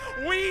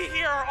We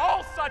here are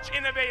all such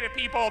innovative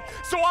people,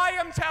 so I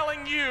am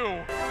telling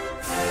you,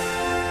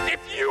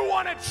 if you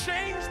want to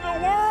change the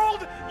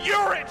world,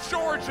 you're at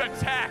Georgia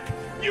Tech.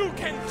 You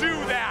can do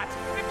that.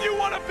 If you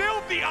want to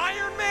build the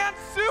Iron Man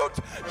suit,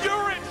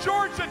 you're at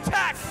Georgia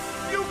Tech.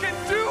 You can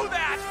do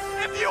that.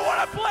 If you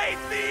want to play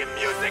theme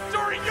music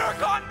during your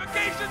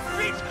convocation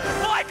speech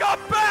like a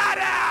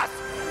badass,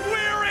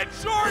 we're at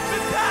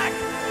Georgia Tech.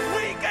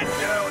 We can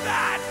do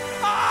that.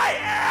 I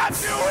am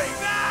doing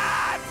that.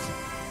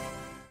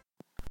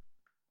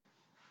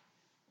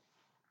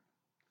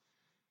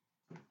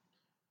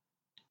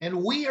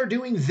 And we are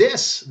doing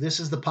this. This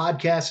is the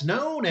podcast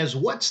known as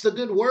What's the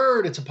Good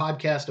Word? It's a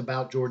podcast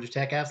about Georgia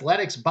Tech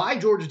athletics by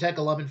Georgia Tech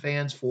alum and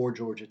fans for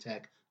Georgia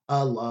Tech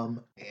alum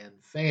and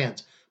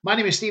fans. My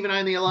name is Stephen.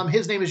 I'm the alum.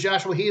 His name is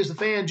Joshua. He is the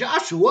fan.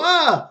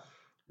 Joshua,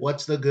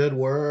 what's the good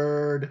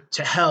word?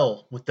 To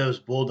hell with those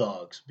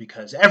Bulldogs,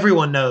 because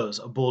everyone knows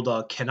a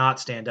Bulldog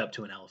cannot stand up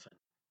to an elephant.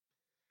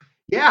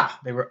 Yeah.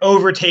 They were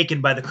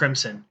overtaken by the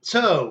Crimson.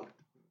 So,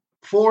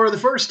 for the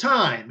first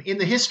time in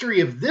the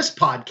history of this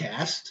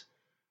podcast,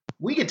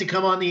 we get to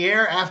come on the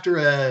air after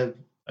a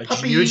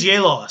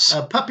UGA loss.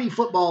 A puppy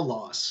football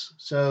loss.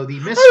 So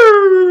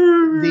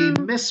the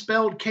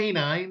misspelled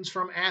canines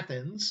from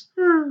Athens,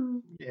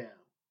 didn't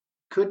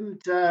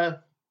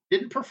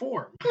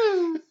perform.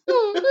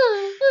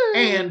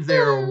 And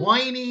they're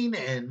whining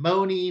and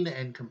moaning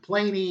and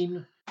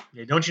complaining.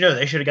 Yeah, don't you know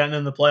they should have gotten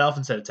in the playoff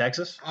instead of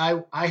Texas?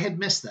 I had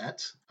missed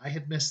that.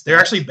 They're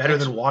actually better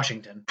than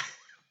Washington.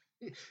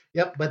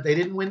 Yep, but they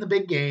didn't win the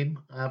big game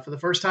for the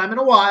first time in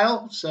a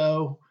while.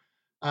 So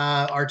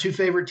our two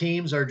favorite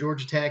teams are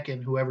Georgia Tech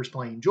and whoever's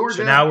playing Georgia.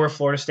 So now we're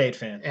Florida State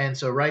fans. And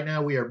so right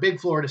now we are big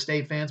Florida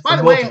State fans. By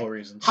the way,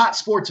 reasons. Hot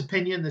sports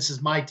opinion. This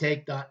is my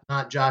take,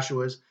 not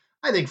Joshua's.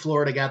 I think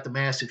Florida got the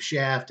massive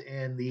shaft,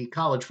 and the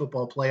College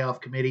Football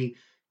Playoff Committee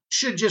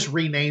should just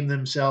rename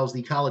themselves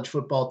the College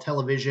Football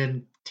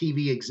Television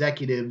TV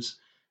Executives,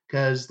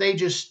 because they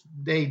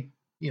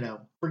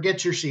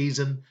forget your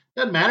season.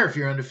 Doesn't matter if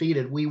you're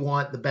undefeated. We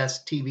want the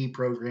best TV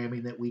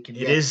programming that we can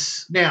get. It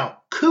is. Now,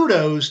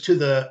 kudos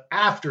to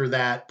after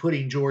that,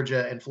 putting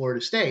Georgia and Florida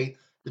State,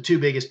 the two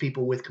biggest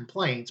people with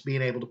complaints,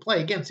 being able to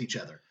play against each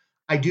other.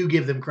 I do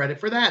give them credit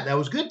for that. That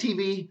was good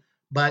TV,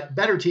 but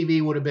better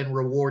TV would have been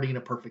rewarding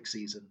a perfect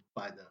season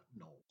by the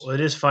Noles. Well,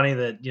 it is funny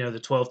that, the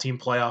 12-team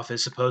playoff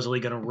is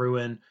supposedly going to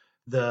ruin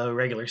the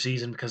regular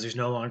season because there's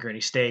no longer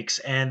any stakes.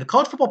 And the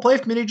College Football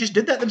Playoff Committee just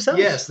did that themselves.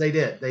 Yes, they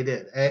did.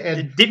 And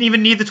it didn't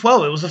even need the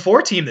 12. It was the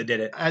 4 team that did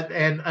it.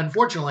 And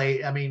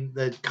unfortunately, I mean,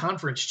 the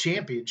conference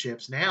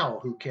championships now,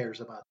 who cares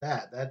about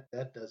that?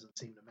 That doesn't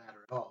seem to matter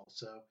at all.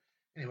 So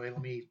anyway,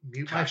 let me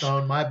mute my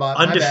phone. My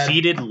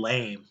undefeated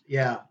lame.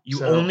 Yeah.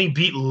 You only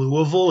beat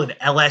Louisville and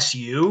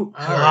LSU?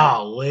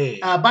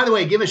 Golly. By the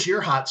way, give us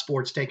your hot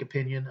sports take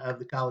opinion of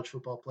the College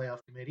Football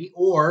Playoff Committee,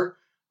 or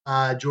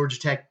Georgia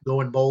Tech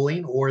going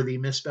bowling, or the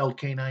misspelled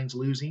canines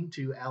losing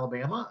to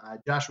Alabama.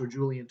 Joshua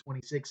Julian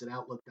 26 at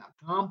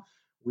Outlook.com.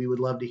 We would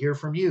love to hear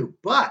from you.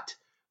 But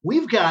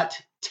we've got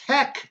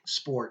tech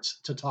sports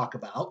to talk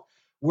about.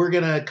 We're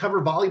going to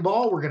cover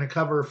volleyball. We're going to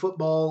cover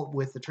football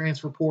with the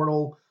transfer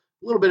portal.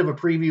 A little bit of a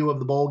preview of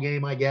the bowl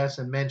game, I guess,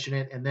 and mention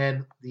it. And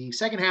then the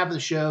second half of the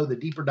show, the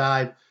deeper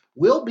dive,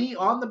 will be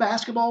on the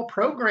basketball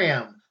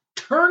program.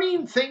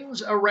 Turning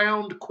things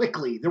around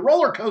quickly. The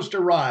roller coaster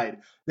ride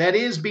that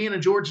is being a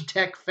Georgia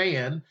Tech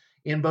fan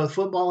in both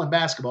football and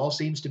basketball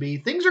seems to be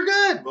things are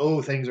good.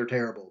 Oh, things are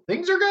terrible.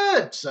 Things are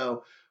good.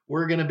 So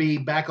we're going to be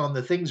back on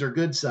the things are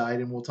good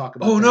side, and we'll talk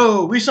about that.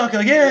 No, we suck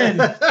again.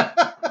 Nice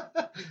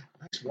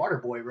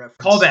Waterboy reference.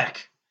 Callback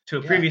to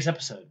a previous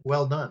episode.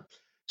 Well done.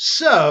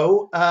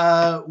 So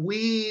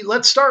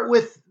let's start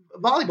with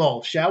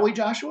volleyball, shall we,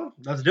 Joshua?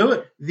 Let's do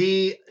it.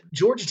 The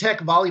Georgia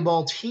Tech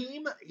volleyball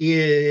team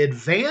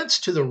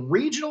advanced to the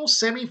regional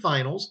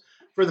semifinals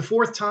for the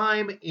fourth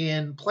time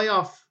in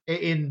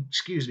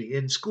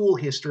school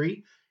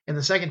history, and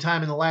the second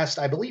time in the last,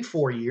 I believe,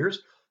 4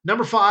 years.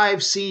 Number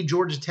 5 seed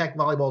Georgia Tech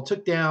volleyball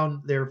took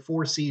down their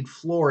 4 seed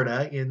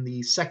Florida in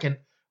the second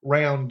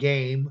round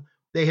game.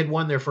 They had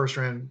won their first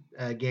round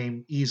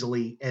game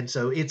easily, and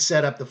so it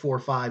set up the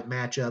 4-5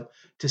 matchup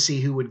to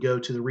see who would go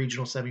to the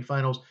regional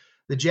semifinals.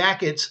 The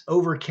Jackets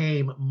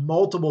overcame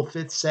multiple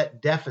fifth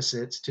set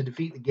deficits to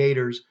defeat the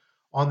Gators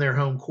on their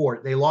home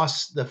court. They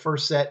lost the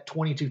first set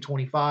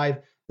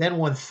 22-25, then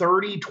won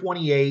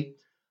 30-28,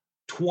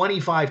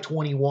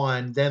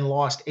 25-21, then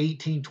lost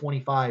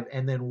 18-25,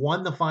 and then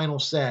won the final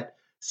set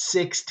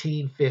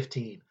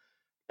 16-15.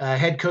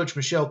 Head coach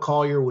Michelle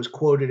Collier was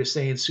quoted as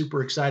saying,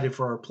 "Super excited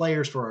for our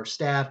players, for our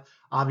staff.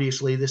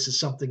 Obviously, this is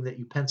something that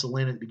you pencil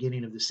in at the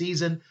beginning of the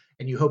season,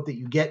 and you hope that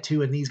you get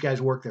to, and these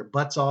guys worked their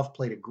butts off,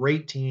 played a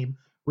great team,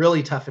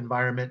 really tough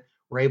environment,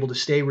 were able to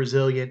stay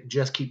resilient,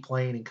 just keep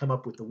playing and come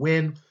up with the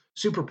win.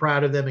 Super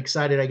proud of them,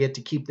 excited I get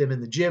to keep them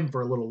in the gym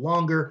for a little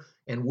longer,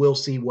 and we'll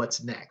see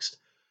what's next."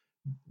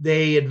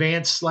 They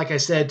advanced, like I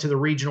said, to the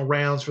regional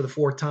rounds for the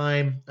fourth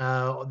time.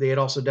 They had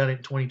also done it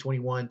in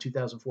 2021,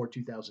 2004,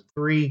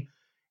 2003.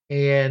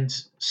 And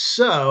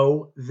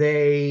so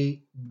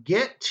they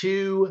get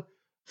to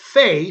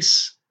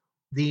face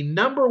the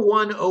number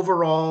one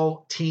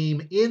overall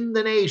team in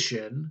the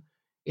nation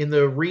in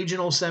the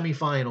regional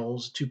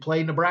semifinals to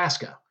play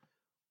Nebraska.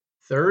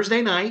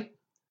 Thursday night,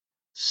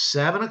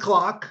 7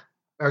 o'clock,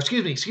 or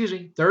excuse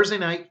me, Thursday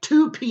night,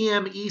 2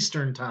 p.m.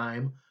 Eastern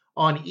time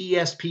on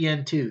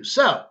ESPN2.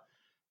 So,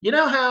 you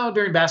know how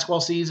during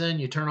basketball season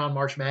you turn on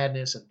March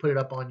Madness and put it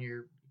up on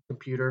your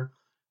computer?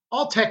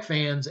 All Tech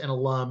fans and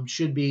alums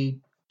should be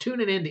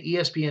tuning in to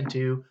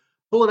ESPN2,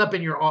 pull it up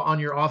on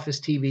your office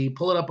TV,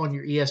 pull it up on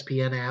your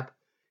ESPN app,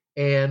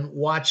 and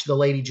watch the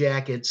Lady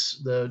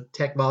Jackets, the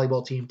Tech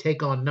volleyball team,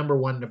 take on number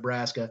one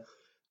Nebraska.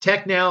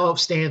 Tech now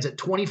stands at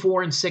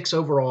 24-6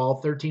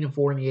 overall,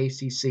 13-4 in the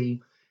ACC.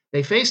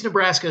 They face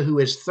Nebraska, who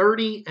is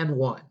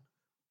 30-1,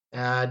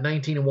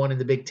 19-1 in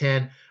the Big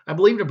Ten. I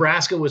believe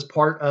Nebraska was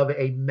part of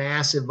a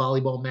massive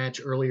volleyball match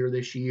earlier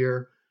this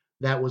year.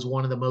 That was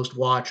one of the most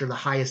watched or the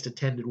highest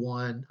attended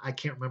one. I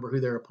can't remember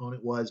who their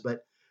opponent was,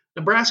 but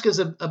Nebraska's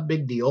a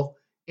big deal.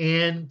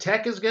 And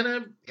Tech is going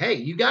to, hey,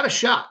 you got a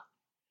shot.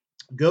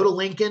 Go to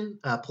Lincoln,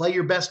 play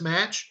your best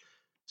match,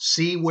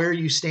 see where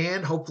you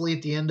stand. Hopefully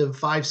at the end of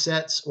 5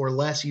 sets or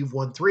less, you've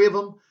won 3 of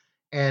them.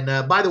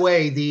 And by the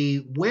way,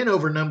 the win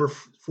over number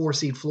 4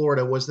 seed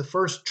Florida was the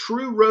first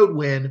true road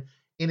win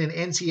in an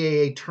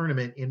NCAA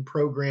tournament in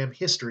program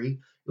history.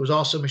 It was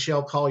also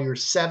Michelle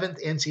Collier's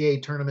 7th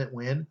NCAA tournament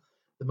win,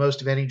 the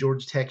most of any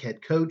Georgia Tech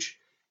head coach.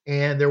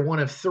 And they're one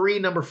of 3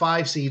 number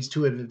 5 seeds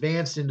to have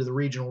advanced into the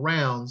regional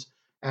rounds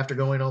after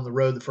going on the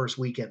road the first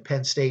weekend.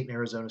 Penn State and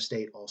Arizona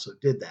State also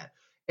did that.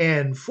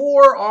 And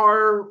for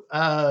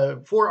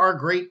our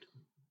great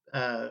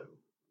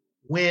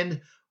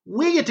win,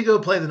 we get to go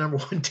play the number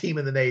 1 team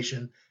in the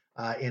nation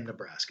in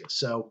Nebraska.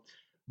 So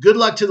good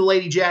luck to the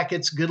Lady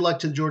Jackets. Good luck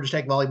to the Georgia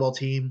Tech volleyball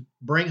team.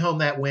 Bring home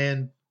that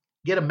win.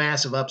 Get a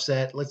massive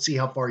upset. Let's see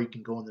how far you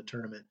can go in the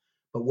tournament.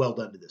 But well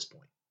done to this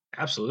point.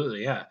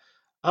 Absolutely, yeah.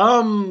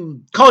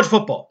 College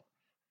football.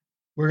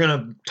 We're going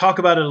to talk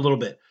about it a little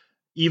bit.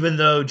 Even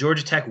though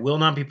Georgia Tech will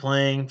not be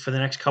playing for the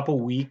next couple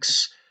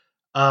weeks,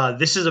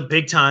 this is a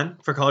big time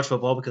for college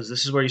football because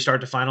this is where you start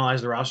to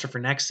finalize the roster for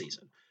next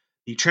season.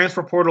 The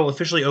transfer portal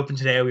officially opened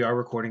today. We are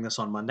recording this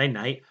on Monday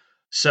night.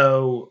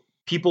 So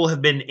people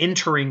have been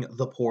entering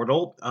the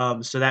portal.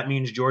 So that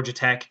means Georgia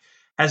Tech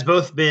has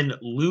both been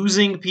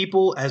losing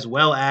people as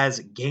well as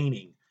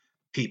gaining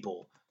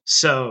people.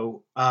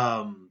 So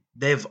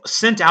they've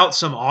sent out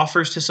some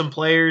offers to some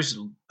players.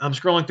 I'm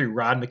scrolling through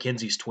Rod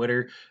McKenzie's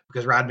Twitter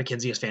because Rod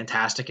McKenzie is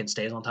fantastic and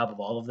stays on top of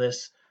all of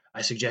this.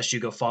 I suggest you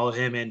go follow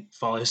him and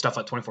follow his stuff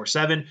like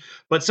 24/7.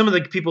 But some of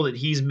the people that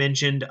he's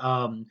mentioned,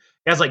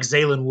 guys like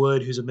Zaylen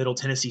Wood, who's a Middle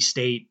Tennessee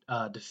State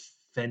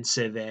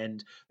defensive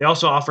end. They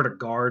also offered a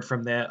guard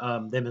from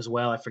them as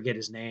well. I forget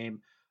his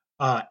name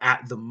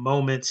at the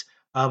moment.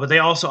 But they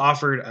also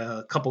offered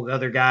a couple of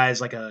other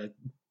guys like a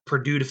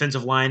Purdue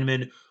defensive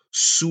lineman,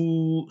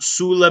 Suleiman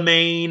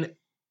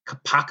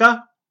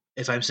Kapaka.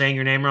 If I'm saying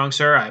your name wrong,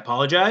 sir, I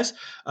apologize.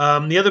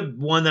 The other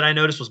one that I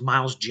noticed was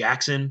Miles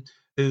Jackson,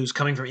 who's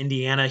coming from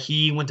Indiana.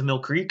 He went to Mill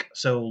Creek,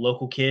 so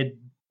local kid,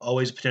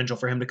 always potential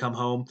for him to come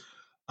home.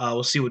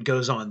 We'll see what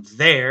goes on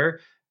there.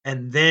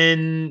 And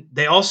then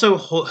they also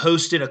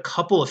hosted a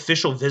couple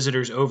official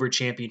visitors over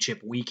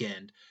championship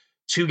weekend.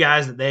 2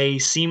 guys that they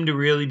seem to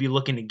really be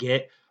looking to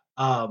get.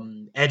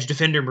 Edge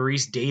defender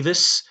Maurice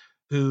Davis,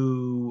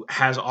 who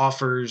has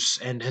offers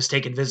and has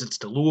taken visits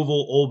to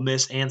Louisville, Ole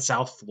Miss, and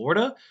South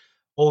Florida.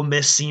 Ole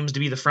Miss seems to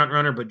be the front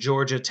runner, but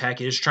Georgia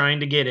Tech is trying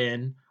to get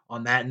in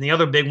on that. And the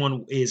other big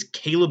one is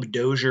Caleb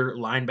Dozier,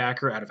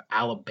 linebacker out of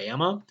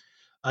Alabama.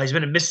 He's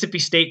been a Mississippi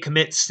State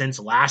commit since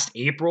last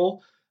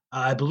April.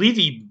 I believe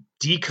he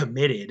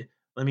decommitted.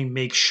 Let me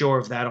make sure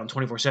of that on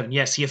 24/7.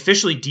 Yes, he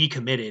officially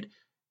decommitted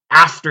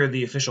after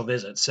the official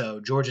visit. So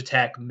Georgia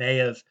Tech may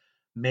have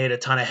made a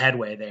ton of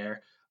headway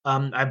there.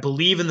 I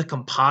believe in the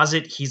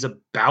composite, he's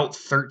about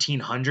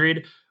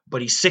 1,300,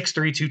 but he's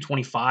 6'3",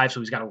 225, so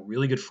he's got a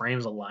really good frame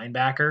as a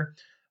linebacker.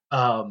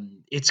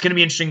 It's going to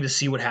be interesting to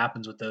see what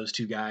happens with those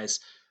 2 guys.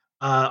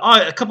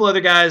 A couple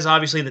other guys,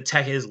 obviously, that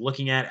Tech is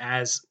looking at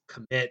as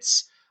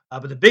commits.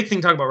 But the big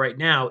thing to talk about right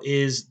now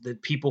is the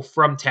people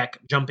from Tech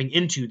jumping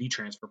into the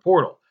transfer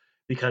portal,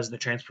 because the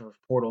transfer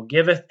portal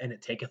giveth and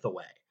it taketh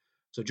away.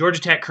 So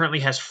Georgia Tech currently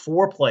has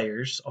 4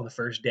 players on the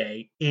first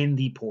day in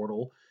the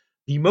portal.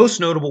 The most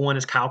notable one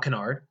is Kyle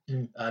Kennard,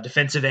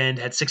 defensive end,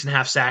 had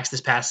 6.5 sacks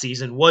this past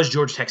season, was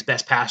Georgia Tech's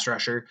best pass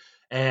rusher,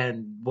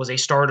 and was a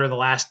starter the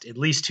last at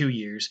least 2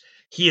 years.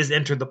 He has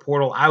entered the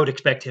portal. I would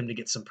expect him to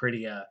get some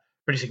pretty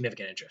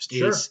significant interest.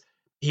 Sure.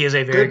 He is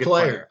a very good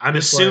player. I'm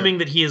assuming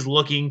player. that he is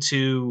looking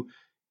to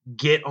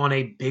get on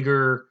a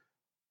bigger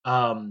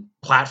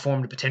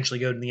platform to potentially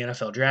go to the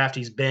NFL draft.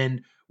 He's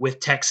been with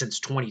Tech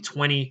since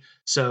 2020,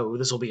 so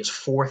this will be his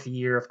 4th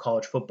year of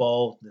college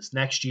football this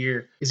next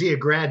year. Is he a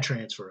grad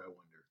transfer, I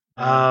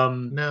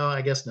wonder? No,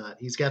 I guess not.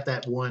 He's got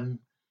that one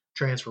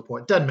transfer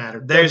point. Doesn't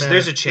matter. There's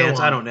a chance.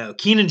 I don't know.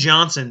 Keenan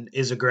Johnson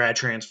is a grad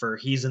transfer.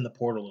 He's in the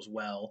portal as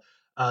well.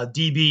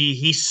 DB,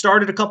 he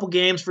started a couple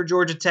games for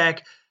Georgia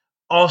Tech.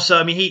 also,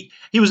 I mean,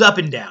 he was up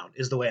and down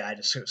is the way I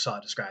just saw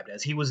it described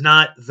as. He was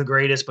not the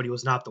greatest, but he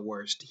was not the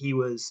worst. He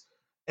was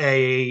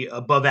a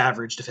above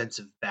average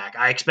defensive back.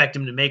 I expect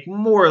him to make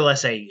more or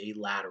less a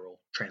lateral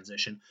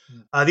transition.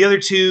 The other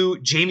two,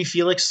 Jamie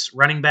Felix,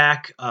 running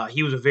back,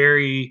 he was a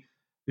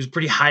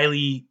pretty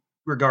highly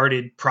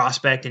regarded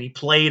prospect, and he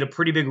played a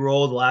pretty big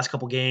role the last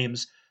couple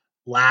games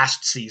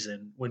last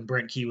season when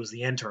Brent Key was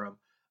the interim.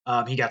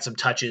 He got some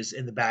touches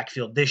in the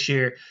backfield this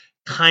year.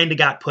 Kind of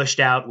got pushed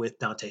out with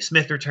Dante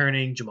Smith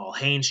returning, Jamal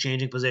Haynes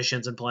changing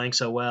positions and playing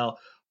so well,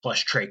 plus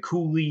Trey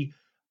Cooley.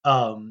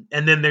 And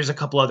then there's a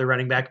couple other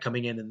running back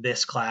coming in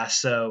this class,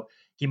 so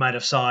he might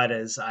have saw it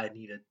as I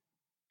need to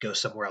go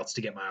somewhere else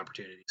to get my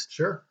opportunities.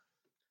 Sure.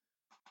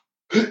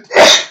 And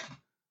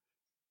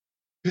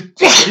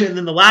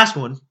then the last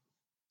one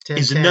 10,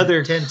 is 10,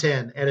 another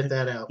 10-10. Edit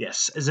that out.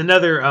 Yes, is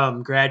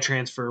another grad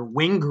transfer,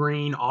 Wing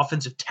Green,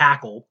 offensive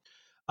tackle.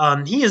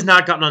 He has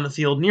not gotten on the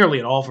field nearly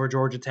at all for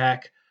Georgia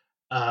Tech,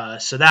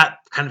 so that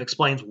kind of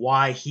explains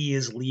why he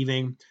is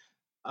leaving.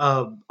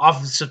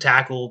 Offensive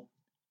tackle,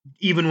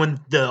 even when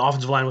the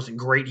offensive line wasn't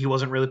great, he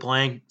wasn't really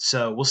playing.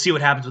 So we'll see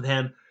what happens with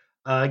him.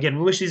 Again,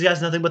 we wish these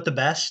guys nothing but the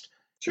best.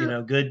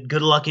 Sure.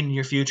 Good luck in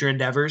your future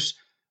endeavors.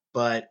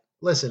 But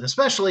listen,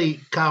 especially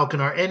Kyle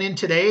Kennard, and in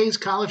today's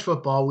college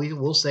football,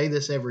 we'll say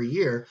this every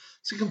year,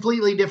 it's a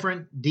completely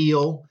different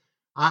deal.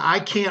 I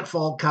can't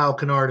fault Kyle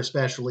Kennard,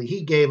 especially.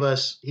 He gave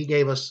us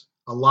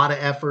a lot of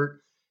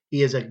effort.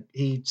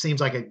 He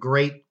seems like a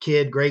great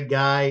kid, great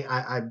guy.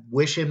 I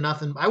wish him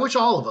nothing. I wish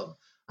all of them.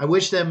 I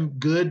wish them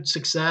good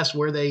success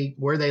where they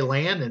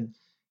land. And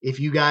if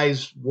you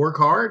guys work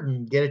hard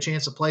and get a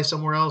chance to play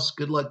somewhere else,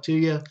 good luck to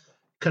you.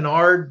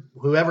 Kennard,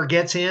 whoever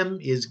gets him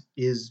is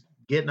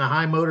getting a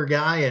high motor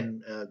guy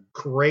and a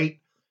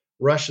great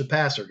rush the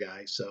passer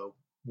guy. So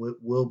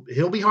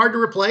he'll be hard to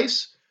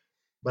replace,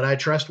 but I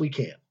trust we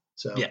can.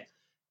 So yeah.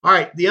 All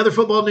right, the other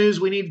football news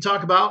we need to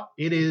talk about.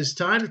 It is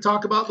time to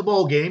talk about the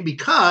bowl game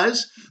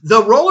because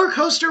the roller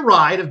coaster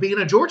ride of being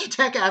a Georgia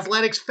Tech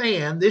athletics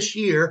fan this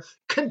year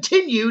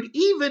continued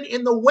even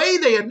in the way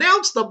they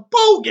announced the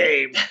bowl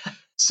game.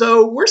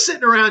 So we're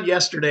sitting around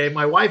yesterday,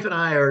 my wife and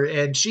I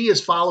and she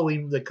is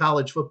following the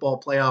college football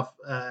playoff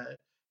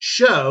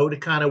show to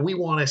kind of, we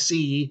want to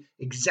see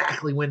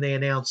exactly when they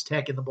announce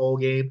Tech in the bowl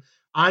game.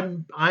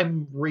 I'm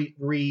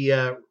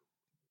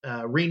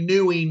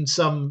renewing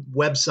some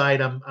website.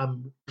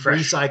 I'm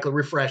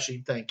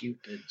refreshing. Thank you.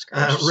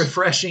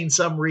 Refreshing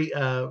some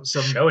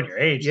showing your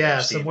age. Yeah,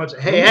 there, some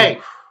website.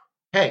 Ooh.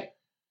 Hey,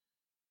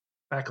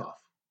 back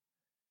off.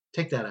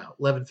 Take that out.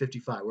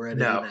 11:55. We're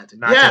editing that.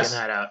 Not taking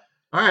that out.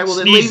 All right. Well,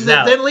 Sneeze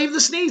then leave the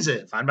sneeze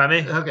in. Fine by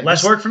me. Okay.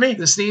 Less work for me.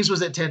 The sneeze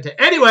was at 10:10.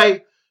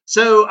 Anyway,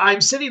 so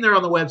I'm sitting there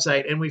on the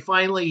website, and we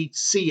finally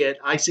see it.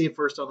 I see it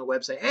first on the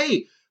website.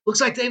 Hey,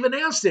 looks like they've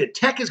announced it.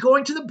 Tech is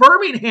going to the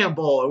Birmingham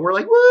Bowl. And we're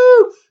like,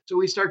 woo! So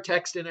we start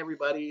texting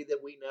everybody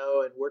that we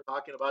know, and we're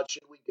talking about,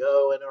 should we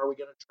go, and are we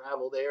going to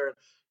travel there, and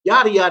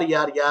yada, yada,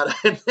 yada, yada.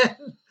 And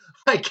then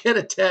I get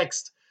a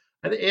text.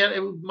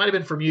 It might have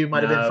been from you.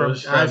 Might have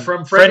been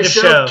from friend of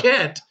show,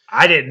 Kent.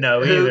 I didn't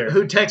know either.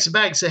 Who texted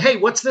back and said, hey,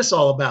 what's this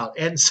all about?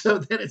 And so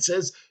then it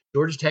says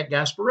Georgia Tech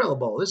Gasparilla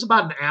Bowl. This is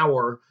about an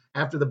hour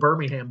after the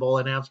Birmingham Bowl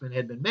announcement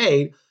had been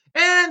made.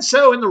 And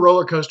so in the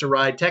roller coaster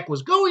ride, Tech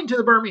was going to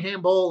the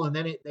Birmingham Bowl, and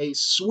then they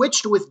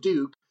switched with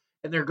Duke,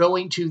 and they're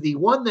going to the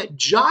one that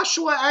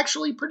Joshua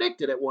actually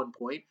predicted at one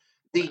point,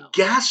 the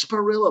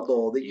Gasparilla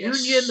Bowl, the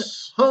Union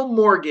Home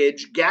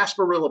Mortgage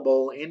Gasparilla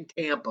Bowl in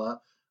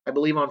Tampa, I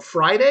believe on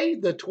Friday,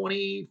 the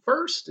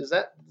 21st. Is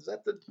that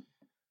the?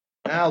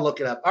 I'll look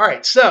it up. All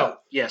right, so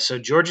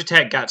Georgia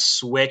Tech got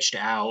switched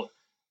out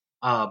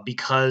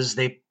because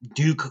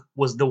Duke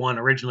was the one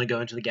originally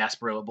going to the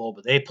Gasparilla Bowl,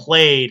 but they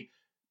played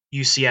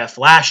UCF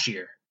last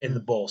year in the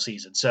bowl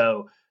season.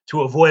 So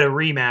to avoid a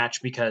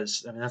rematch,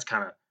 because that's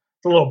kind of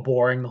a little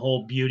boring. The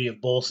whole beauty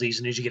of bowl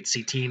season is you get to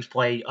see teams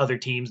play other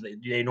teams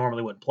that they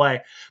normally wouldn't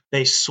play.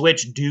 They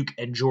switched Duke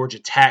and Georgia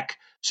Tech.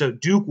 So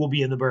Duke will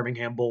be in the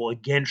Birmingham Bowl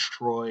against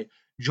Troy.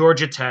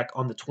 Georgia Tech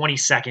on the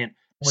 22nd,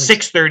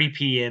 6:30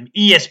 p.m.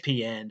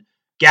 ESPN,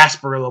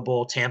 Gasparilla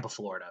Bowl, Tampa,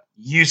 Florida.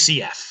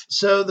 UCF.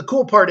 So the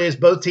cool part is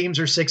both teams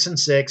are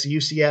 6-6.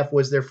 UCF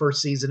was their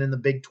first season in the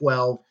Big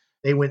 12.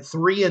 They went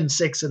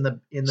 3-6 in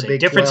the Big 12. The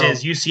difference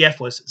is UCF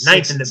was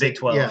ninth in the Big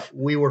 12. Yeah,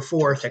 we were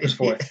fourth in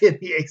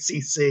the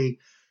ACC.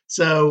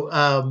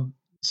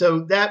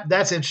 So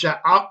that's interesting.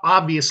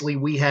 Obviously,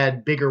 we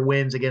had bigger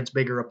wins against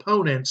bigger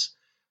opponents,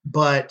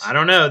 but I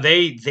don't know.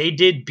 They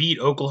did beat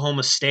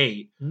Oklahoma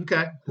State.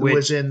 Okay, who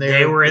was in there?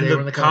 They were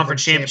in the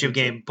conference championship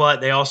game, but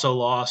they also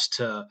lost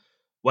to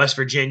West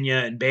Virginia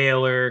and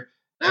Baylor.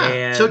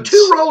 And so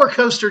two roller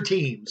coaster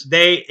teams.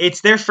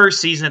 It's their first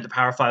season at the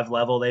Power 5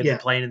 level. They've been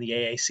playing in the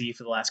AAC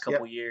for the last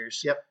couple of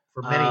years. Yep,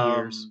 for many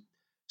years.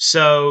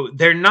 So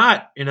they're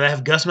not, they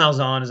have Gus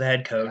Malzahn as a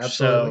head coach.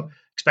 Absolutely. So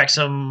expect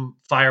some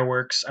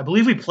fireworks. I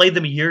believe we played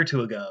them a year or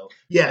two ago.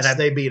 Yes,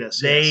 they beat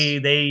us.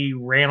 They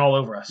ran all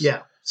over us.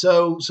 Yeah.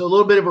 So a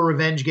little bit of a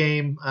revenge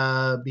game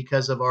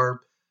because of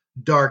our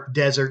dark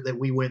desert that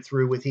we went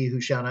through with He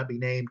Who Shall Not Be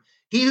Named.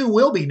 He who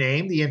will be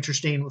named, the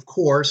interesting, of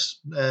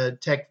course,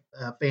 Tech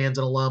fans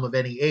and alum of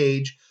any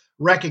age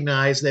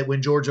recognize that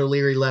when George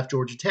O'Leary left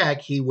Georgia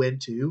Tech, he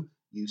went to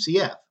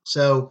UCF.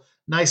 So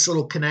nice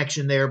little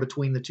connection there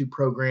between the two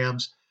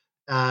programs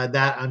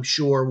that I'm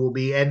sure will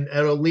be. And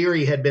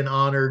O'Leary had been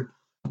honored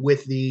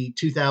with the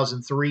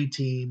 2003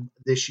 team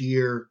this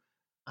year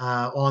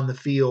on the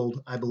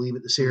field, I believe,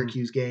 at the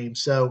Syracuse game.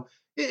 So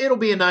it'll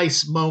be a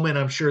nice moment.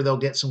 I'm sure they'll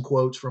get some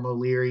quotes from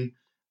O'Leary.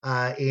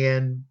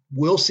 And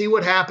we'll see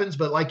what happens.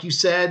 But like you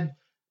said,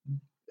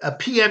 a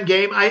PM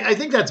game, I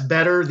think that's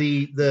better.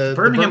 The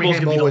Birmingham Bowl is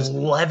going to was be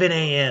 11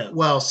 a.m.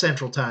 Well,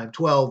 Central Time,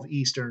 12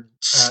 Eastern.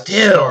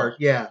 Still. Start.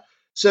 Yeah.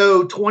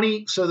 So the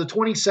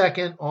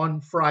 22nd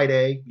on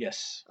Friday.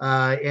 Yes.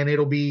 And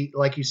it'll be,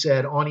 like you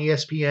said, on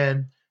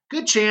ESPN.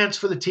 Good chance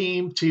for the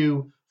team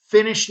to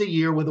finish the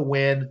year with a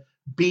win,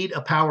 beat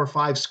a Power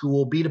 5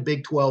 school, beat a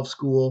Big 12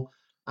 school.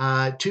 2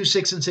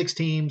 6-6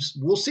 teams.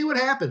 We'll see what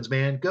happens,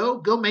 man.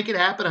 Go make it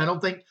happen. I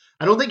don't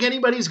think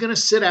anybody's going to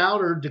sit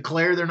out or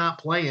declare they're not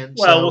playing.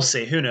 Well, so, we'll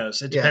see. Who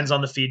knows? It depends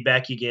on the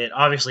feedback you get.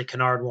 Obviously,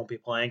 Kennard won't be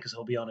playing because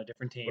he'll be on a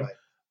different team.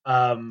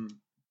 Right.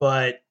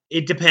 But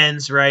it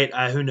depends, right?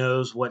 Who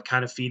knows what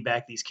kind of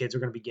feedback these kids are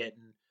going to be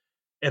getting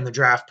in the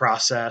draft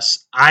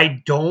process.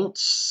 I don't,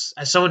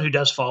 as someone who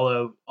does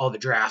follow all the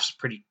drafts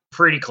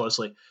pretty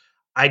closely,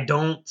 I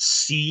don't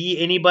see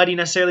anybody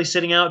necessarily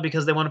sitting out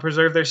because they want to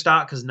preserve their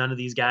stock, because none of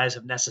these guys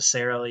have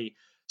necessarily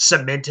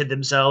cemented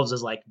themselves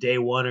as like day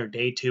 1 or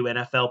day 2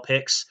 NFL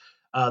picks.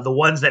 The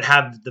ones that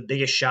have the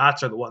biggest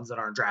shots are the ones that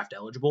aren't draft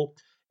eligible,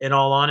 in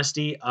all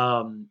honesty.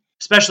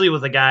 Especially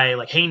with a guy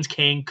like Haynes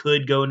King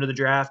could go into the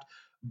draft,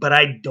 but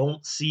I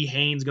don't see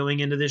Haynes going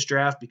into this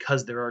draft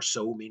because there are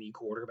so many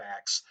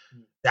quarterbacks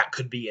that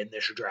could be in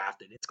this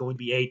draft. And it's going to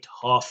be a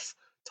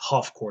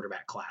tough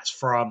quarterback class,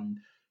 from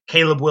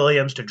Caleb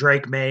Williams to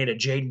Drake May to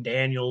Jaden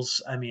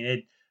Daniels. I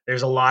mean,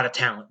 there's a lot of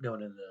talent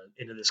going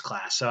into this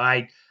class. So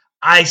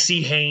I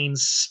see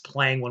Haynes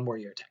playing one more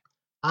year at Tech.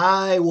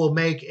 I will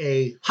make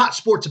a hot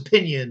sports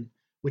opinion,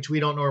 which we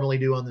don't normally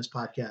do on this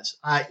podcast.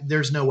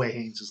 There's no way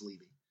Haynes is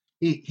leaving.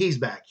 He's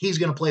back. He's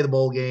going to play the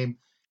bowl game.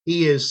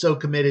 He is so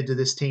committed to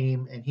this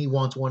team, and he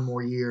wants one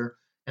more year.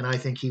 And I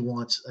think he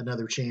wants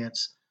another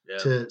chance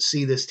to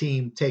see this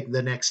team take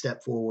the next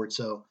step forward.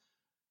 So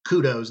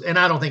kudos. And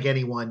I don't think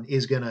anyone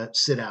is going to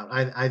sit out.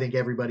 I think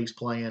everybody's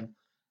playing.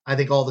 I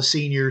think all the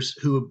seniors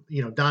who,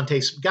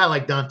 guy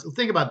like Dante,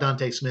 think about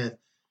Dante Smith.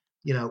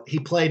 He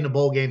played in a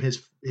bowl game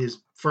his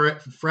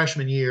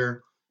freshman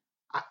year.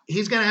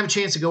 He's going to have a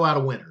chance to go out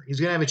a winner. He's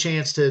going to have a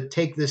chance to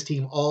take this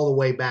team all the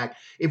way back.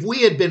 If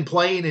we had been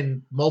playing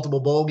in multiple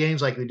bowl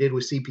games like we did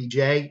with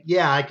CPJ,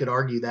 yeah, I could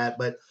argue that.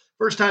 But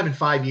first time in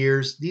 5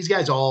 years, these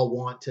guys all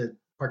want to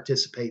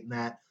participate in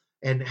that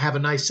and have a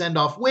nice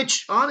send-off,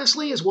 which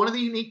honestly is one of the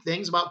unique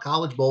things about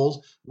college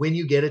bowls. When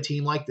you get a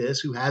team like this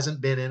who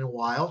hasn't been in a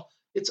while,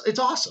 it's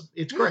awesome.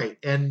 It's great.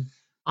 And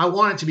I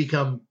want it to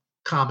become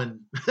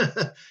common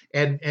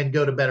and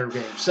go to better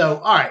games. So,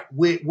 all right,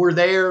 we're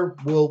there.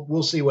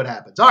 We'll see what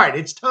happens. All right,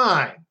 it's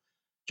time.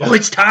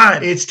 It's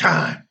time. It's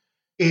time.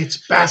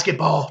 It's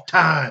basketball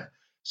time.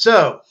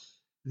 So,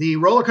 the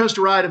roller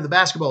coaster ride of the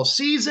basketball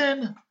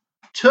season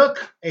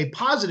took a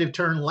positive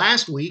turn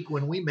last week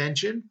when we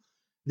mentioned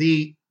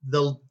the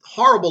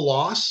horrible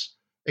loss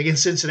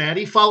against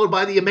Cincinnati, followed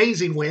by the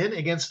amazing win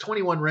against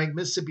 21-ranked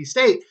Mississippi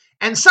State.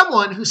 And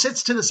someone who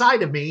sits to the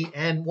side of me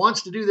and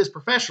wants to do this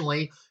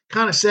professionally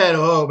kind of said,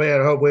 "Oh man,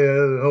 I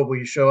hope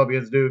we show up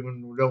against Duke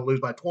and we don't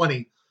lose by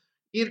 20,"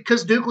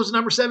 because Duke was the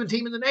number 7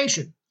 team in the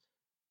nation.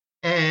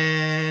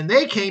 And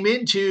they came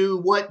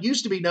into what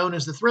used to be known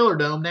as the Thriller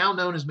Dome, now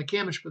known as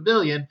McCamish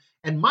Pavilion,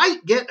 and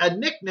might get a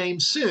nickname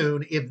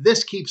soon if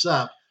this keeps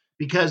up,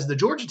 because the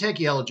Georgia Tech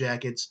Yellow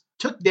Jackets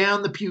took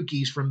down the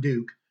Pukies from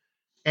Duke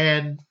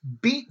and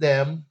beat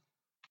them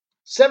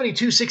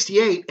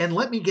 72-68. And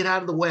let me get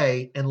out of the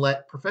way and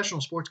let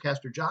professional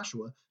sportscaster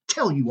Joshua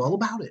tell you all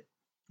about it.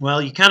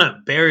 Well, you kind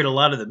of buried a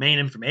lot of the main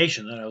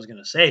information that I was going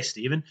to say,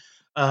 Stephen.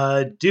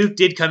 Duke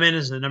did come in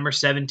as the number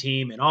 7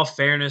 team. In all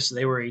fairness,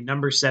 they were a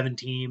number 7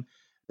 team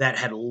that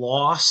had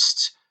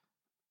lost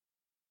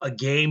a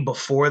game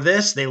before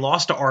this. They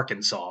lost to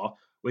Arkansas,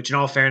 which in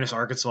all fairness,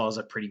 Arkansas is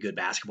a pretty good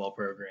basketball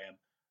program.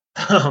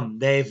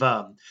 They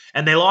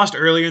lost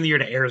earlier in the year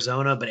to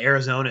Arizona, but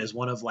Arizona is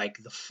one of like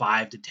the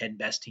 5 to 10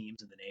 best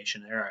teams in the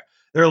nation.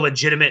 They're a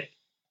legitimate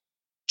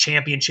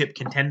championship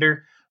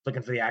contender.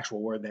 Looking for the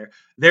actual word there.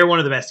 They're one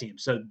of the best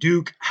teams. So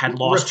Duke had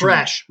lost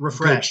refresh.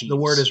 The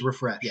word is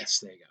refresh. Yes,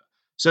 there you go.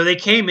 So they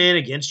came in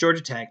against Georgia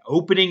Tech,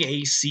 opening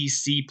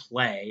ACC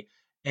play.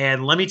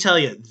 And let me tell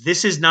you,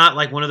 this is not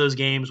like one of those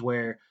games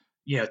where,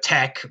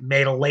 Tech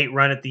made a late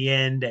run at the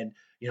end and,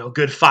 a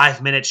good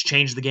 5 minutes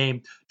changed the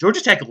game.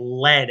 Georgia Tech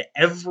led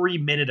every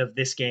minute of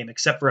this game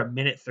except for a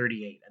minute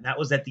 38. And that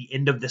was at the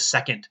end of the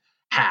second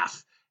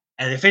half.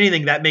 And if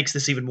anything, that makes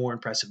this even more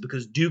impressive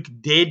because Duke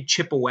did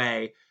chip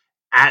away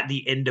at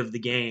the end of the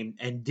game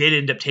and did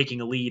end up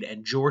taking a lead,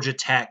 and Georgia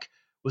Tech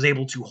was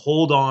able to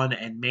hold on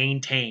and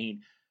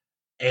maintain.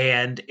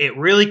 And it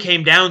really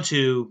came down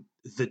to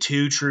the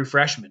two true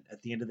freshmen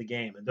at the end of the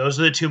game. And those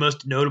are the two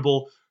most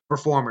notable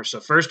performers. So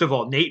first of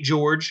all, Nate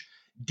George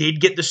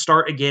did get the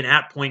start again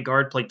at point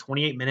guard, played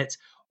 28 minutes,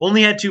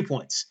 only had 2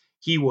 points.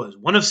 He was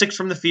 1 of 6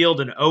 from the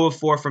field and 0 of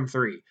 4 from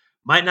 3.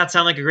 Might not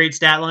sound like a great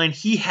stat line.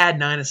 He had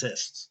 9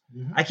 assists.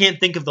 Mm-hmm. I can't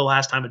think of the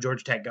last time a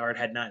Georgia Tech guard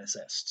had 9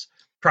 assists.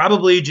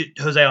 Probably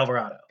Jose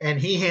Alvarado. And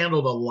he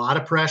handled a lot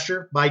of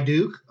pressure by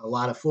Duke, a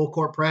lot of full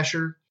court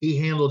pressure. He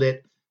handled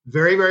it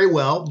very, very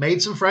well.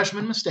 Made some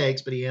freshman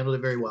mistakes, but he handled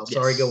it very well. Yes.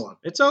 Sorry, go on.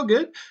 It's all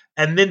good.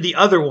 And then the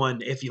other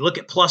one, if you look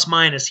at plus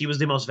minus, he was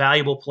the most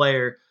valuable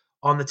player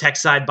on the Tech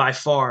side by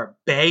far.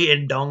 Baye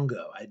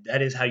Ndongo.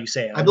 That is how you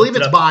say it. I believe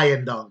it's Baye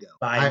Ndongo.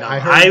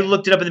 I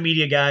looked it up in the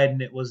media guide,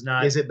 and it was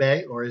not. Is it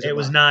Baye or is it? It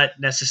was not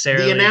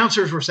necessarily. The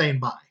announcers were saying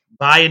Baye.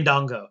 Baye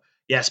Ndongo.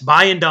 Yes,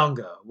 Baye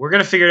Ndongo. We're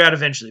gonna figure it out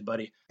eventually,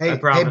 buddy. Hey, I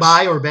promise. Hey,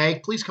 Baye or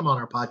Baye, please come on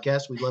our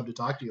podcast. We'd love to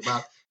talk to you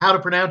about how to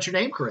pronounce your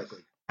name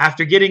correctly.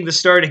 After getting the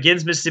start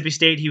against Mississippi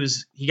State,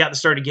 he got the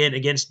start again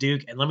against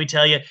Duke, and let me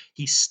tell you,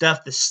 he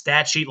stuffed the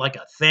stat sheet like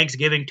a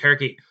Thanksgiving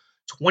turkey.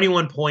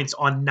 21 points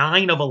on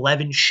 9 of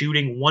 11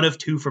 shooting, 1 of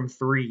 2 from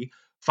 3,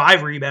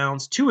 5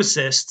 rebounds, 2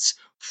 assists,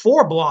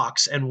 4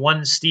 blocks, and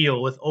 1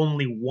 steal with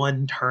only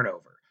 1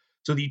 turnover.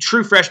 So the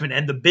true freshman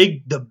and the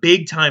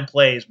big time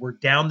plays were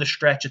down the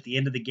stretch at the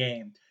end of the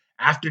game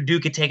after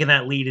Duke had taken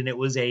that lead, and it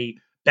was a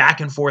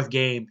back and forth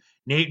game.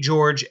 Nate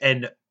George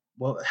and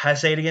how do I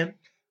say it again?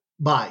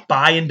 Baye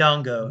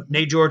Ndongo.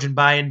 Nate George and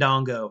Baye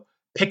Ndongo.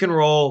 Pick and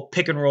roll,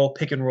 pick and roll,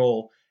 pick and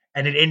roll.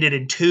 And it ended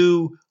in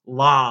 2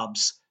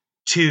 lobs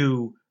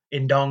to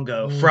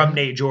Ndongo from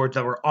Nate George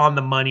that were on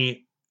the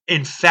money.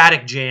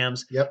 Emphatic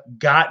jams. Yep.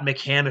 Got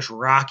McCamish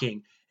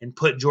rocking and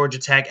put Georgia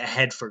Tech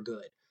ahead for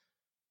good.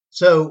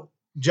 So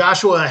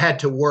Joshua had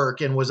to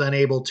work and was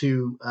unable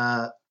to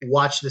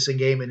watch this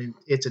game in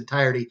its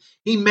entirety.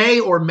 He may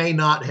or may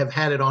not have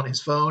had it on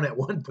his phone at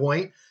one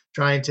point,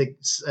 trying to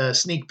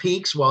sneak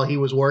peeks while he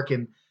was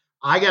working.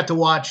 I got to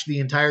watch the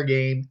entire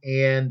game,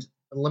 and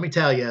let me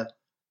tell you,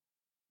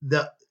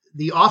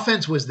 the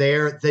offense was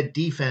there. The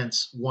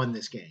defense won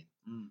this game.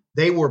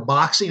 They were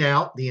boxing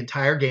out the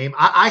entire game.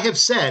 I have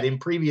said in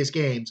previous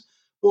games,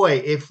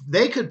 boy, if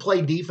they could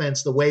play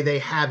defense the way they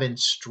have in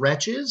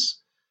stretches,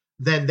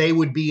 then they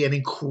would be an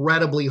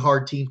incredibly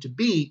hard team to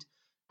beat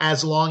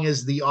as long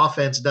as the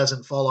offense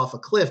doesn't fall off a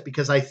cliff,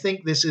 because I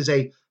think this is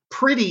a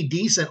pretty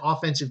decent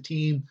offensive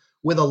team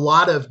with a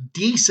lot of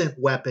decent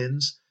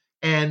weapons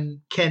and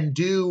can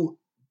do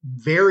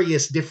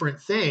various different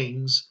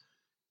things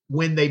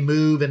when they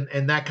move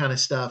and that kind of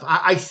stuff.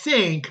 I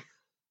think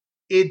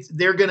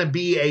they're going to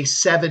be a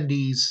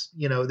 70s,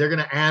 they're going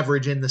to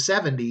average in the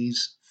 70s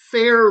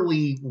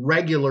fairly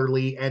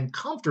regularly and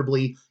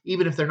comfortably,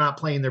 even if they're not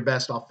playing their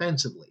best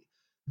offensively.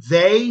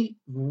 They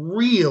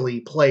really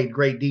played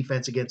great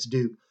defense against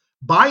Duke.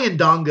 Baye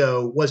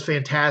Ndongo was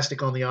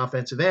fantastic on the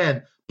offensive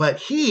end, but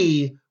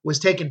he was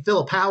taking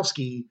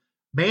Filipowski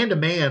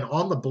man-to-man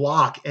on the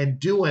block and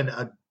doing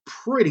a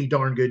pretty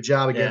darn good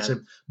job against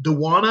him.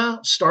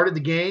 Dewana started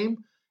the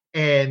game,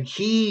 and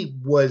he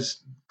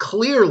was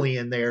clearly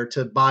in there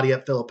to body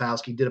up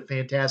Filipowski, did a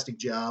fantastic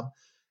job.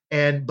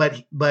 And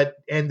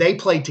they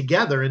played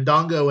together, and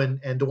Ndongo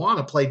and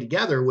Dewana played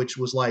together, which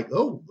was like,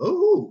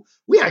 oh,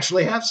 we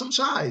actually have some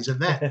size,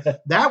 and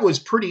that was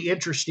pretty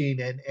interesting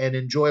and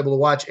enjoyable to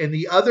watch. And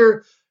the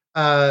other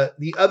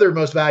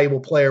most valuable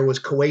player was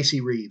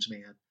Kwesi Reeves,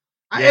 man.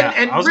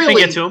 Yeah, I was really,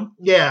 gonna get to him.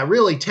 Yeah,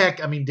 really,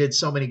 Tech. Did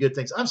so many good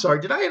things. I'm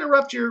sorry, did I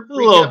interrupt your? A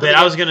little bit.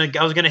 I was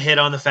gonna hit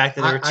on the fact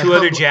that there were 2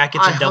 other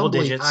jackets in double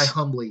digits. I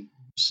humbly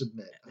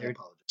submit. I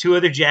apologize. 2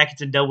 other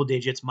jackets in double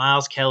digits.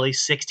 Miles Kelly,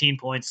 16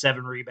 points,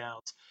 7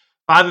 rebounds,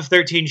 5 of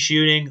 13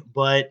 shooting,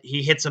 but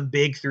he hit some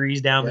big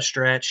threes down the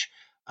stretch.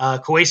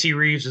 Kwesi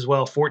Reeves as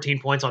well, 14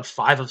 points on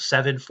 5 of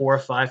 7, 4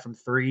 of 5 from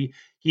 3.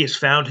 He has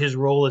found his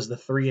role as the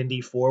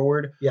 3-and-D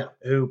forward,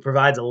 who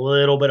provides a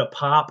little bit of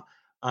pop.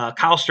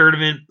 Kyle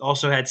Sturdivant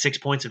also had 6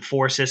 points and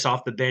 4 assists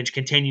off the bench,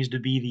 continues to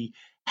be the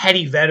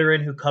heady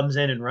veteran who comes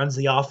in and runs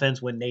the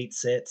offense when Nate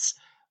sits.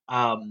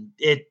 And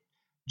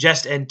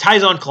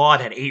Tyson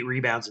Claude had 8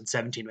 rebounds in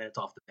 17 minutes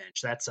off the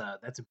bench. That's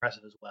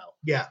impressive as well.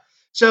 Yeah.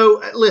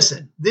 So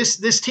listen,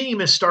 this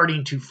team is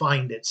starting to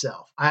find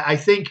itself. I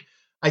think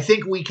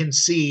we can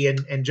see,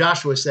 and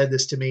Joshua said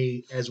this to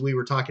me as we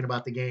were talking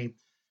about the game.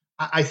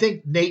 I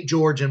think Nate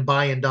George and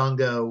Baye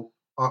Ndongo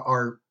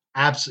are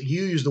absolutely.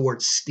 You use the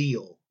word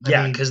steal.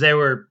 Yeah, because they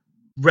were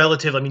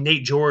relative.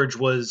 Nate George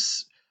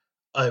was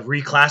a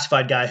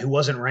reclassified guy who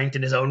wasn't ranked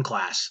in his own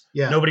class.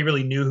 Yeah. Nobody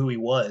really knew who he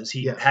was.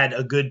 He had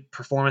a good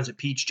performance at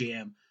Peach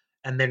Jam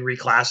and then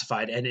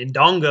reclassified. And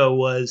Ndongo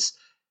was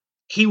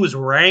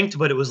ranked,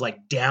 but it was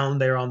like down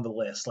there on the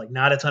list. Like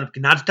not a ton of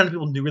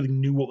people really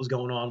knew what was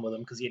going on with him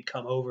because he had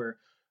come over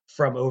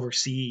from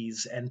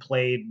overseas and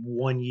played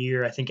 1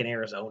 year, I think, in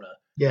Arizona.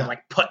 Yeah.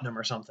 Like Putnam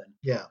or something.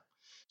 Yeah.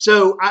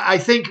 So I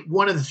think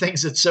one of the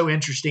things that's so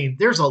interesting,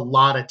 there's a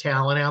lot of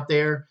talent out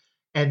there.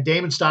 And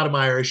Damon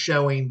Stoudemire is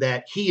showing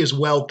that he is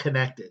well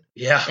connected.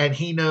 Yeah. And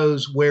he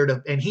knows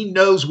and he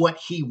knows what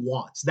he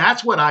wants.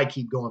 That's what I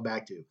keep going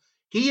back to.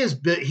 He is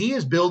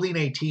building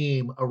a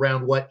team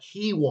around what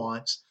he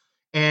wants.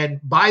 And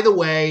by the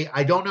way,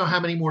 I don't know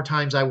how many more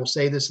times I will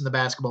say this in the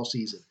basketball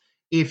season.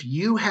 If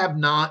you have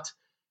not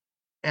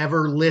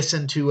ever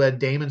listened to a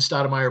Damon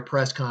Stoudemire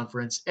press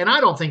conference, and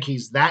I don't think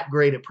he's that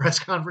great at press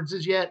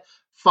conferences yet,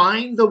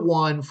 find the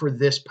one for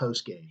this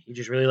postgame. He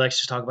just really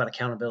likes to talk about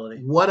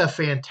accountability. What a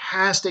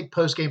fantastic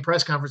postgame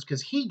press conference,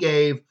 because he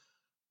gave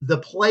the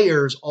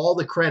players all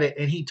the credit,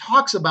 and he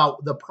talks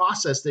about the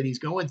process that he's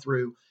going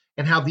through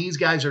and how these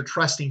guys are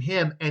trusting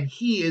him, and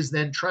he is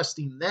then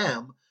trusting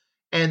them.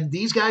 And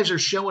these guys are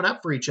showing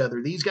up for each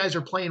other. These guys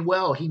are playing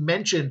well. He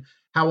mentioned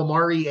how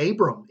Amari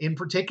Abram, in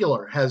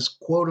particular, has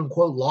quote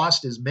unquote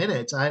lost his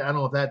minutes. I don't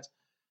know if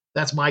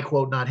that's my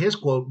quote, not his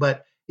quote,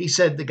 but he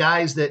said the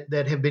guys that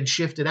have been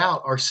shifted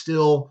out are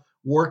still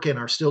working,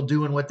 are still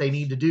doing what they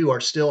need to do,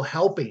 are still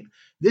helping.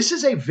 This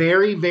is a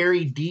very,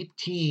 very deep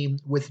team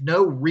with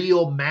no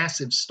real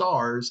massive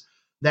stars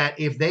that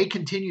if they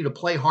continue to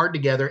play hard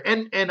together,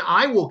 and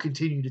I will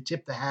continue to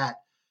tip the hat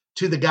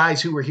to the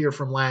guys who were here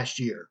from last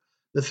year.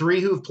 The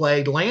three who've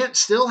played. Lance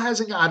still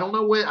hasn't. I don't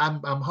know when.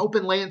 I'm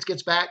hoping Lance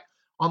gets back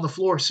on the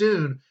floor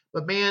soon.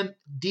 But man,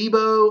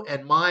 Debo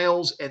and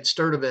Miles and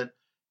Sturdivant,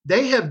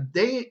 they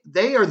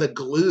are the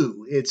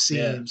glue, it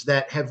seems,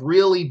 that have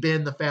really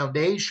been the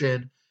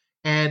foundation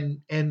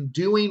and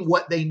doing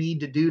what they need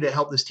to do to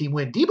help this team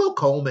win. Debo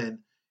Coleman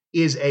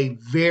is a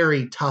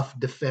very tough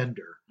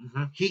defender.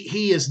 Mm-hmm.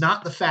 He is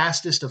not the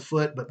fastest of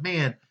foot, but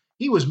man,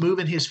 he was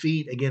moving his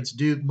feet against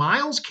Duke.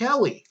 Miles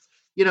Kelly.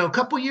 A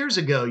couple years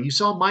ago, you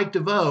saw Mike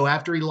DeVoe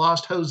after he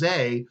lost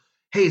Jose.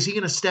 Hey, is he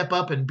going to step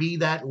up and be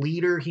that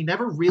leader? He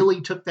never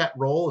really took that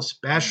role,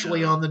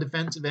 especially on the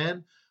defensive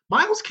end.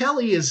 Miles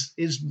Kelly is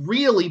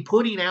really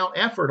putting out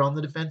effort on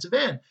the defensive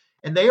end,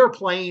 and they are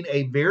playing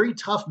a very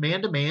tough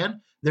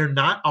man-to-man. They're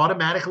not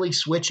automatically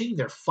switching.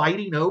 They're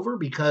fighting over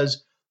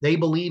because they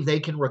believe they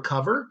can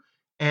recover,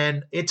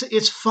 and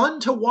it's fun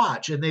to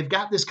watch. And they've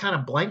got this kind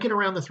of blanket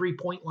around the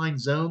three-point line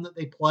zone that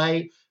they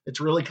play. It's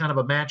really kind of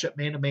a matchup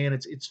man-to-man.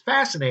 It's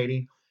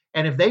fascinating.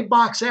 And if they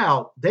box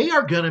out, they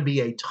are going to be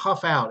a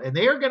tough out. And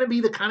they are going to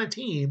be the kind of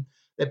team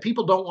that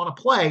people don't want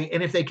to play.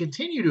 And if they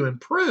continue to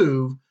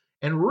improve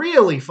and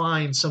really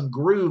find some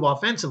groove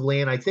offensively,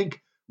 and I think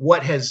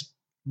what has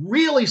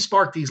really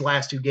sparked these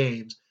last two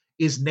games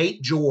is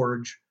Nate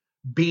George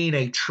being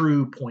a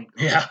true point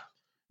guard. Yeah.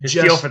 His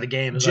feel for the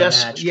game is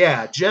unmatched.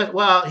 Yeah.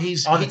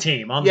 He's on the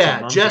team.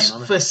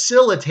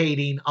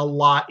 Facilitating a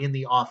lot in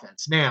the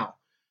offense. Now,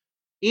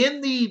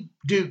 in the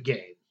Duke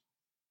game,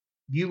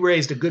 you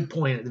raised a good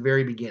point at the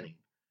very beginning.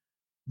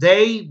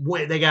 They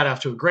got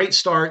off to a great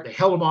start. They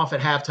held them off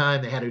at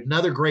halftime. They had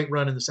another great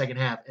run in the second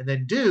half. And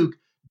then Duke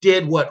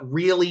did what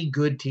really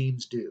good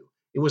teams do.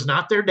 It was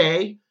not their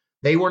day.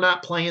 They were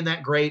not playing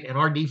that great, and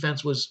our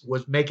defense was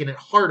making it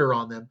harder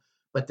on them.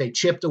 But they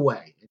chipped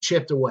away and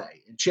chipped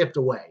away and chipped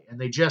away. And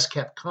they just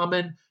kept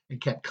coming,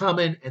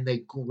 and they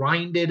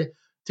grinded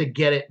to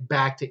get it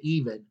back to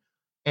even.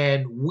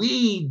 And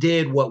we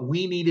did what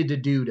we needed to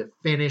do to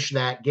finish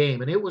that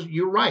game. And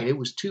you're right, it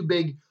was two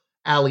big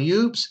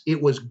alley-oops.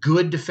 It was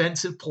good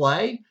defensive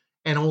play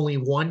and only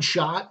one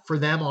shot for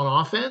them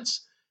on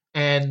offense.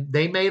 And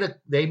they made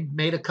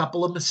a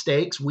couple of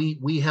mistakes.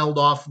 We held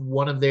off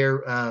one of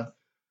their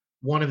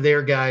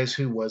guys.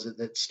 Who was it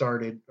that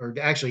started? Or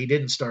actually, he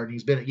didn't start.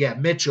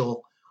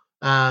 Mitchell.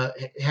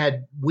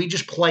 We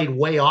just played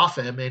way off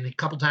him, and a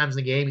couple times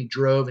in the game he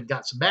drove and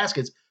got some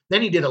baskets.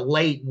 Then he did it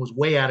late and was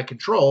way out of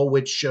control,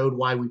 which showed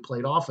why we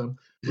played off him.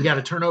 We got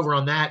a turnover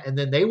on that, and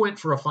then they went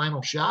for a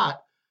final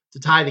shot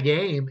to tie the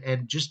game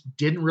and just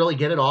didn't really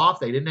get it off.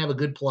 They didn't have a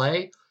good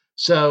play.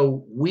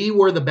 So we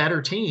were the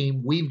better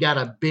team. We've got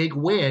a big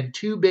win,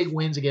 2 big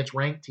wins against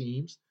ranked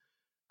teams.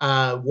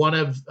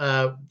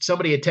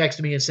 Somebody had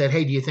texted me and said,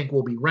 hey, do you think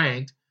we'll be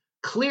ranked?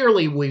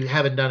 Clearly, we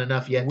haven't done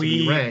enough yet to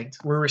be ranked.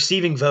 We're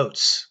receiving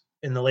votes.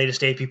 In the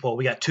latest AP poll,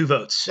 we got 2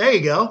 votes. There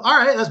you go. All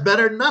right, that's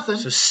better than nothing.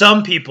 So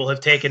some people have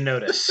taken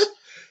notice.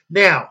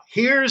 Now,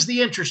 here's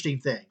the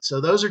interesting thing.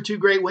 So those are 2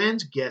 great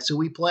wins. Guess who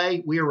we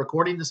play? We are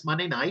recording this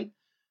Monday night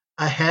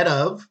ahead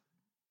of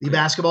the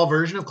basketball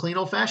version of Clean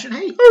Old Fashioned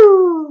Hate.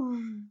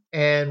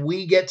 And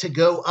we get to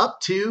go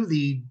up to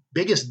the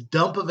biggest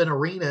dump of an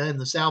arena in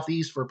the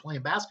Southeast for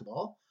playing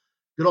basketball.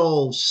 Good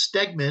old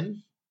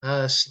Stegman,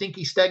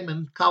 Stinky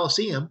Stegman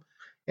Coliseum.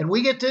 And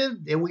we got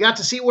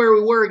to see where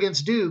we were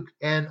against Duke,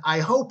 and I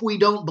hope we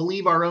don't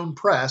believe our own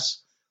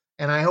press,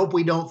 and I hope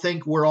we don't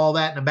think we're all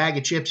that in a bag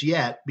of chips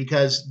yet,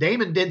 because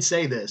Damon did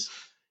say this.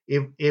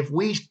 If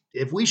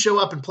we show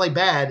up and play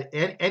bad,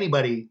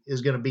 anybody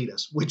is going to beat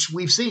us, which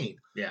we've seen.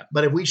 Yeah.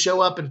 But if we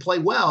show up and play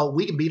well,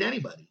 we can beat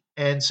anybody.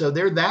 And so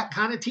they're that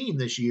kind of team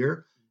this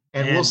year,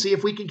 and we'll see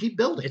if we can keep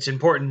building. It's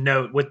important to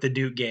note with the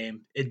Duke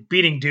game,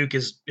 beating Duke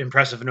is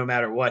impressive no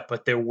matter what,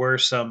 but there were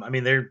some – I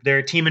mean, they're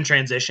a team in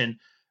transition.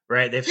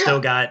 Right, they've still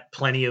got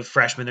plenty of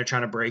freshmen they're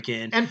trying to break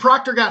in. And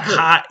Proctor got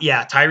hurt.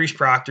 Tyrese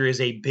Proctor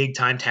is a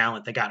big-time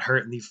talent that got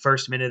hurt in the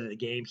first minute of the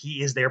game.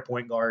 He is their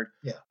point guard.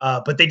 Yeah.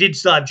 But they did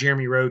still have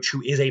Jeremy Roach,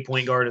 who is a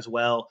point guard as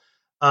well.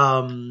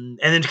 And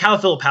then Kyle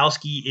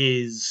Filipowski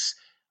is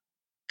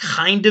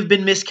kind of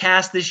been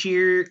miscast this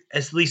year,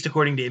 at least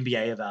according to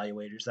NBA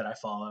evaluators that I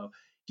follow.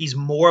 He's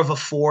more of a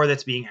 4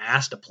 that's being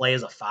asked to play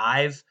as a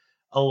 5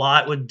 a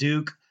lot with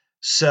Duke.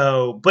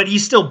 So, but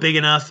he's still big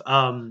enough.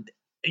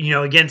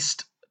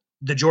 Against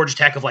the Georgia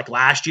Tech of like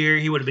last year,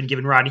 he would have been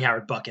giving Rodney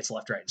Howard buckets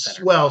left, right, and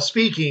center. Well,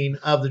 speaking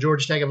of the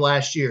Georgia Tech of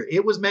last year,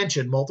 it was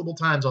mentioned multiple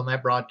times on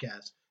that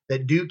broadcast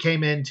that Duke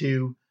came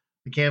into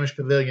the Camish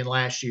Pavilion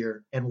last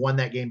year and won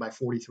that game by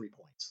 43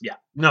 points. Yeah.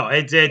 No,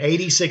 it's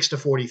 86 to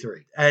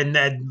 43.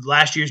 And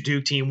last year's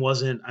Duke team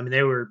wasn't, I mean,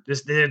 they're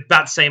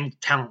about the same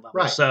talent level.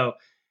 Right. So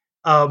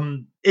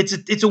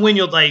it's a win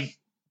you'll like.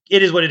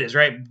 It is what it is,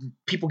 right?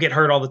 People get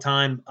hurt all the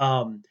time.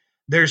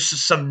 There's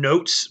some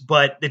notes,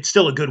 but it's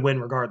still a good win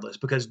regardless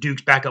because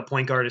Duke's backup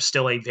point guard is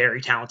still a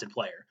very talented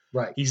player.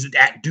 Right. He's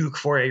at Duke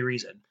for a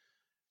reason.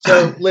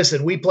 So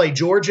listen, we play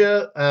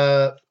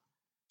Georgia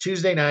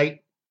Tuesday night.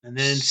 And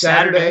then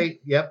Saturday.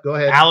 Yep, go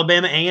ahead.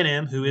 Alabama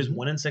A&M, who is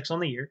 1-6 on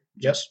the year.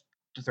 Just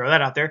to throw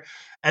that out there.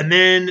 And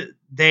then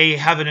they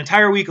have an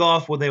entire week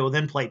off where they will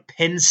then play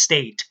Penn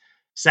State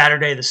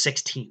Saturday the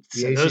 16th. The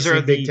so those are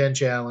Big Ten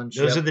Challenge.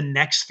 Those are the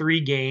next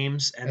 3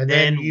 games. And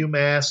then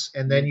UMass,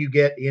 and then you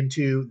get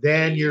into –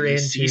 then you're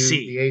into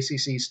the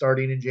ACC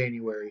starting in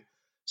January.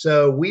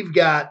 So we've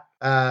got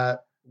 4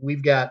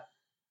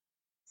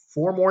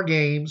 more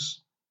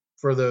games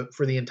for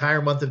the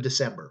entire month of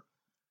December.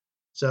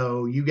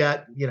 So you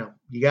got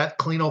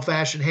clean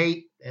old-fashioned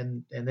hate,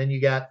 and then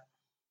you got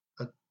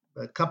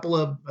a couple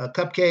of a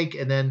cupcake,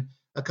 and then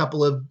a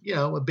couple of,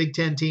 a Big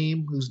Ten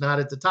team who's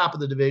not at the top of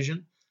the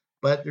division,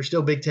 but they're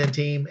still Big Ten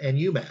team, and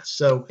UMass.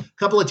 So a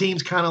couple of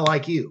teams kind of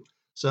like you.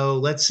 So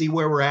let's see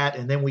where we're at,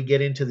 and then we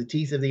get into the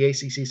teeth of the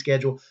ACC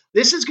schedule.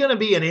 This is going to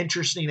be an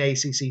interesting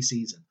ACC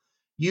season.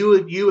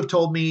 You have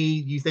told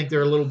me you think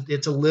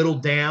it's a little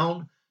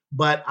down,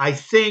 but I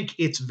think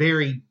it's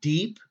very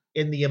deep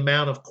in the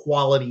amount of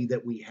quality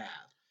that we have.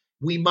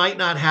 We might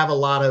not have a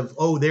lot of,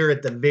 they're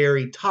at the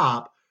very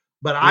top,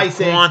 but I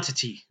think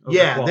quantity.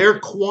 Their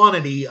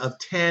quantity of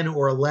 10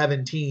 or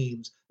 11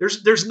 teams.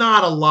 There's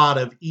not a lot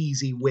of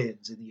easy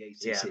wins in the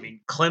ACC. Yeah, I mean,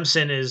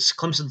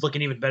 Clemson's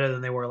looking even better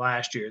than they were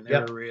last year, and they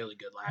were really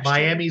good last year.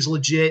 Miami's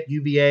legit.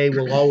 UVA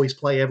will always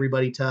play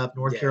everybody tough.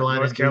 North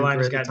Carolina's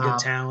got good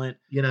talent.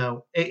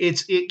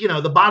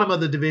 The bottom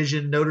of the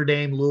division, Notre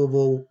Dame,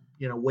 Louisville,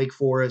 Wake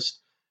Forest.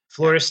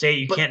 Florida State,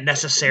 you can't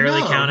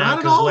necessarily count out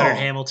because Leonard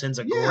Hamilton's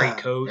a great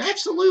coach.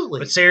 Absolutely.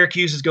 But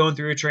Syracuse is going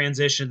through a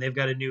transition. They've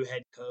got a new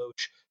head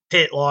coach.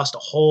 Pitt lost a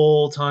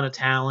whole ton of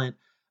talent.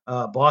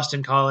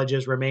 Boston College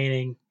is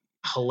remaining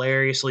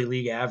hilariously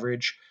league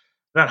average.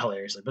 Not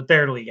hilariously, but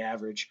they're league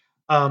average.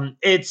 There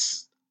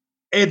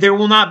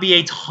will not be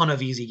a ton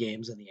of easy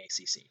games in the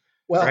ACC.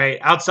 Well, right?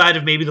 Outside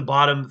of maybe the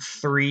bottom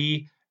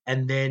 3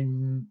 and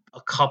then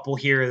a couple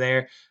here or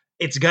there,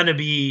 it's going to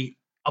be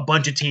a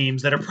bunch of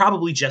teams that are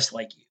probably just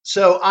like you.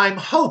 So I'm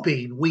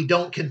hoping we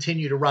don't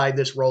continue to ride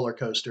this roller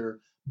coaster,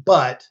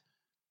 but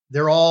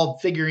they're all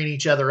figuring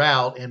each other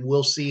out, and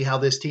we'll see how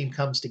this team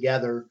comes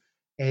together,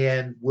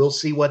 and we'll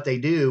see what they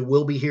do.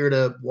 We'll be here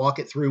to walk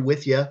it through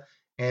with you,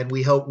 and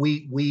we hope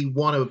we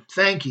want to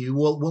thank you.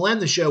 We'll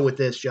end the show with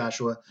this,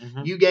 Joshua.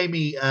 Mm-hmm. You gave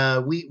me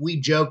we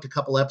joked a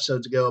couple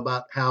episodes ago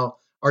about how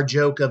our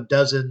joke of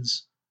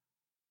dozens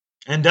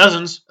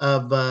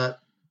of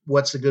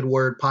what's the good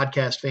word,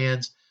 podcast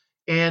fans.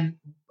 And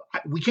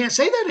we can't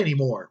say that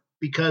anymore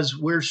because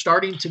we're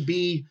starting to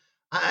be,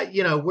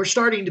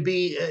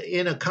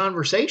 in a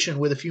conversation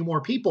with a few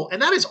more people.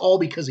 And that is all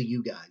because of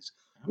you guys.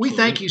 Absolutely. We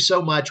thank you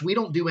so much. We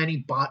don't do any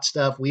bot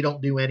stuff. We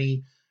don't do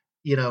any,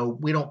 we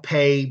don't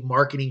pay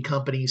marketing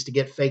companies to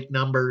get fake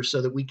numbers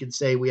so that we can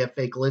say we have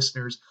fake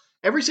listeners.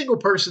 Every single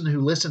person who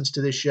listens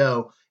to this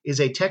show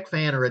is a Tech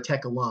fan or a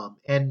Tech alum.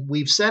 And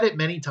we've said it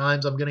many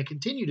times. I'm going to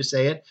continue to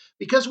say it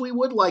because we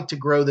would like to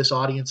grow this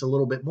audience a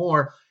little bit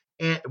more.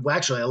 And well,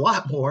 actually a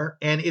lot more.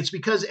 And it's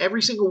because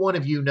every single one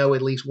of you know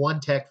at least one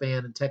Tech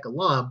fan and Tech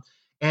alum.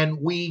 And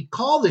we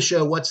call the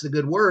show What's the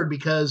Good Word?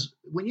 Because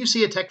when you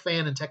see a Tech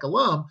fan and Tech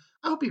alum,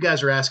 I hope you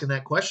guys are asking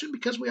that question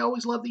because we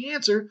always love the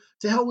answer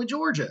to hell with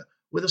Georgia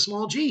with a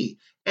small G.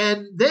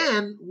 And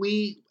then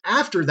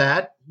after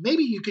that,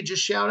 maybe you could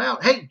just shout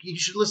out, hey, you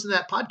should listen to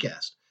that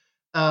podcast.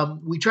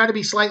 We try to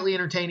be slightly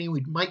entertaining.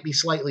 We might be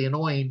slightly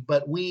annoying,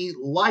 but we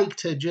like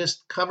to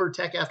just cover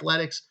Tech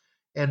athletics.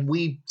 And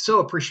we so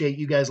appreciate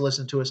you guys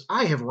listening to us.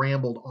 I have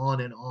rambled on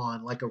and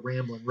on like a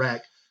rambling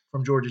wreck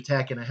from Georgia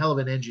Tech and a hell of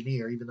an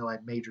engineer, even though I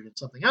majored in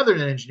something other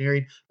than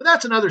engineering. But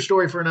that's another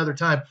story for another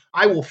time.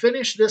 I will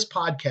finish this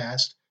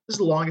podcast. This is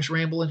the longest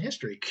ramble in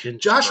history.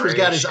 Joshua's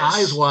got his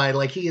eyes wide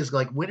like he is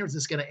like, when is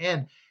this going to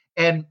end?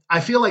 And I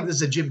feel like this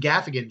is a Jim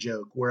Gaffigan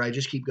joke where I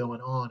just keep going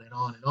on and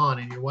on and on,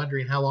 and you're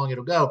wondering how long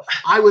it'll go.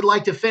 I would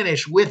like to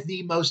finish with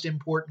the most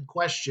important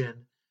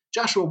question.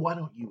 Joshua, why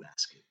don't you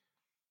ask it?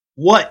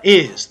 What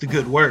is the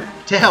good word?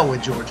 To hell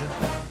with Georgia.